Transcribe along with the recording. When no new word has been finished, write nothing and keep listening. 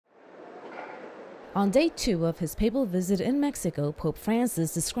On day 2 of his papal visit in Mexico, Pope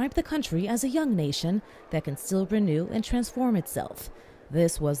Francis described the country as a young nation that can still renew and transform itself.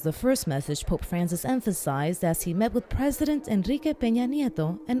 This was the first message Pope Francis emphasized as he met with President Enrique Peña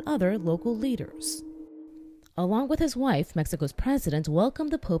Nieto and other local leaders. Along with his wife, Mexico's president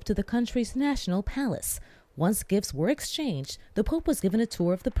welcomed the Pope to the country's national palace. Once gifts were exchanged, the Pope was given a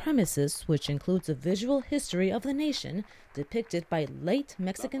tour of the premises, which includes a visual history of the nation depicted by late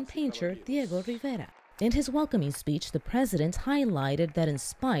Mexican painter Diego Rivera. In his welcoming speech, the president highlighted that in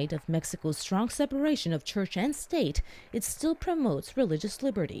spite of Mexico's strong separation of church and state, it still promotes religious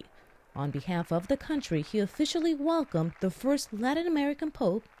liberty. On behalf of the country, he officially welcomed the first Latin American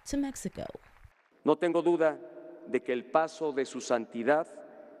Pope to Mexico. No tengo duda de que el paso de su santidad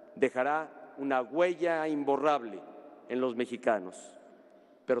dejará una huella imborrable en los mexicanos,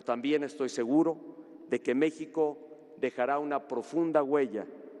 pero también estoy seguro de que México dejará una profunda huella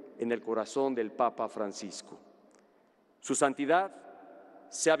en el corazón del Papa Francisco. Su santidad,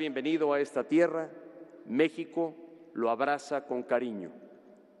 sea bienvenido a esta tierra, México lo abraza con cariño.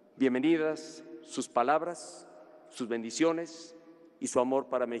 Bienvenidas sus palabras, sus bendiciones y su amor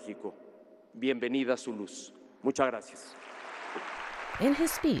para México. Bienvenida su luz. Muchas gracias. In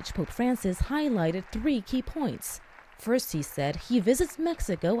his speech, Pope Francis highlighted 3 key points. First, he said he visits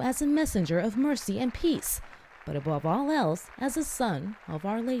Mexico as a messenger of mercy and peace, but above all else, as a son of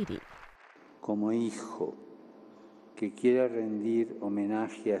Our Lady. Como hijo que quiere rendir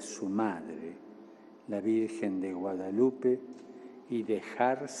homenaje a su madre, la Virgen de Guadalupe, y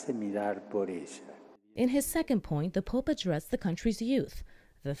dejarse mirar por ella. In his second point, the Pope addressed the country's youth.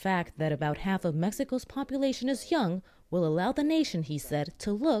 The fact that about half of Mexico's population is young will allow the nation, he said,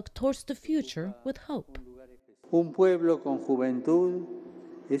 to look towards the future with hope. Un pueblo con juventud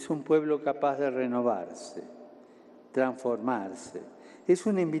es un pueblo capaz de renovarse, transformarse. Es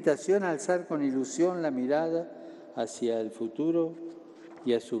una invitación a alzar con ilusión la mirada hacia el futuro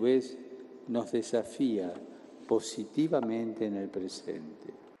y a su vez nos desafía positivamente en el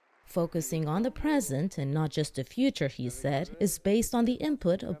presente. Focusing on the present and not just the future, he said, is based on the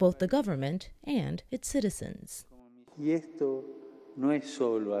input of both the government and its citizens. Y esto no es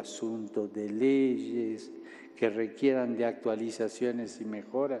solo asunto de leyes que requieran de actualizaciones y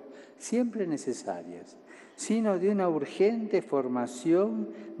mejoras, siempre necesarias, sino de una urgente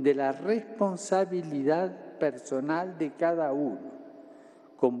formación de la responsabilidad personal de cada uno,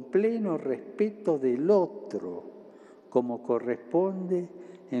 con pleno respeto del otro, como corresponde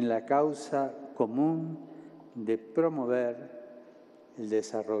en la causa común de promover el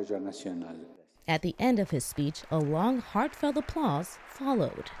desarrollo nacional. At the end of his speech, a long, heartfelt applause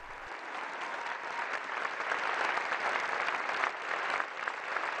followed.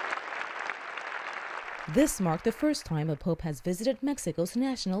 This marked the first time a pope has visited Mexico's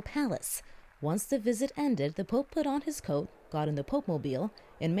national palace. Once the visit ended, the Pope put on his coat, got in the Pope-mobile,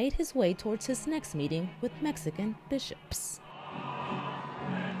 and made his way towards his next meeting with Mexican bishops.